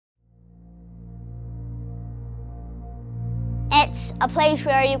It's a place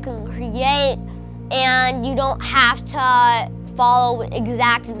where you can create and you don't have to follow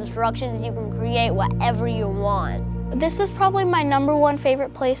exact instructions. You can create whatever you want. This is probably my #1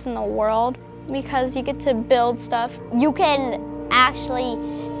 favorite place in the world because you get to build stuff. You can actually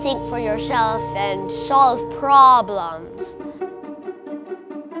think for yourself and solve problems.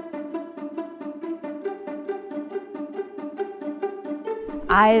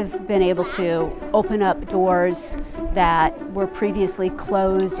 I've been able to open up doors that were previously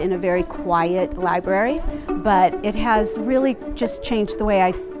closed in a very quiet library, but it has really just changed the way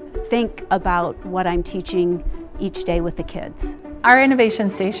I think about what I'm teaching each day with the kids. Our Innovation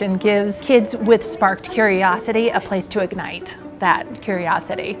Station gives kids with sparked curiosity a place to ignite that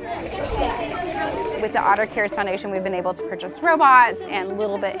curiosity. With the Otter Cares Foundation, we've been able to purchase robots and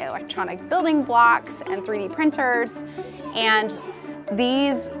little bit electronic building blocks and 3D printers, and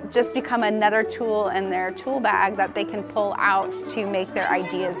these just become another tool in their tool bag that they can pull out to make their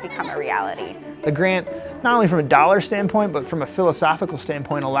ideas become a reality. The grant, not only from a dollar standpoint, but from a philosophical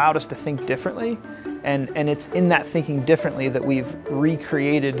standpoint, allowed us to think differently, and it's in that thinking differently that we've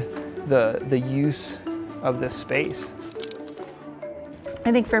recreated the use of this space.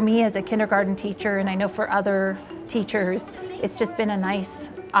 I think for me as a kindergarten teacher, and I know for other teachers, it's just been a nice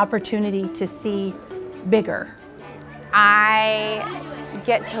opportunity to see bigger. I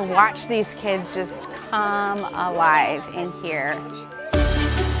get to watch these kids just come alive in here.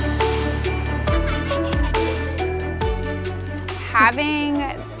 Having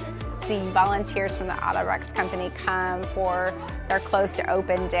the volunteers from the Otter Products company come for their close to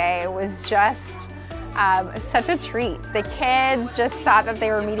open day was just such a treat. The kids just thought that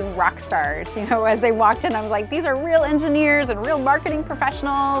they were meeting rock stars. You know, as they walked in, I was like, these are real engineers and real marketing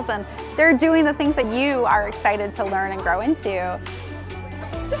professionals, and they're doing the things that you are excited to learn and grow into.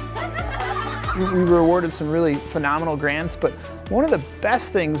 We were awarded some really phenomenal grants, but one of the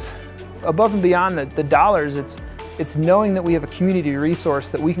best things, above and beyond the dollars, it's knowing that we have a community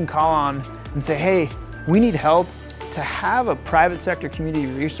resource that we can call on and say, hey, we need help. To have a private sector community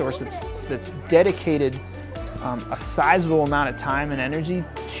resource that's dedicated a sizable amount of time and energy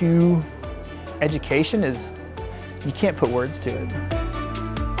to education is, you can't put words to it.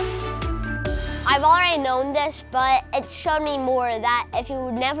 I've already known this, but it showed me more that if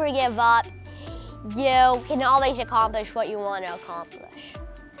you never give up, you can always accomplish what you want to accomplish.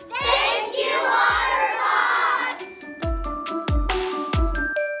 Thank you, Otter Products!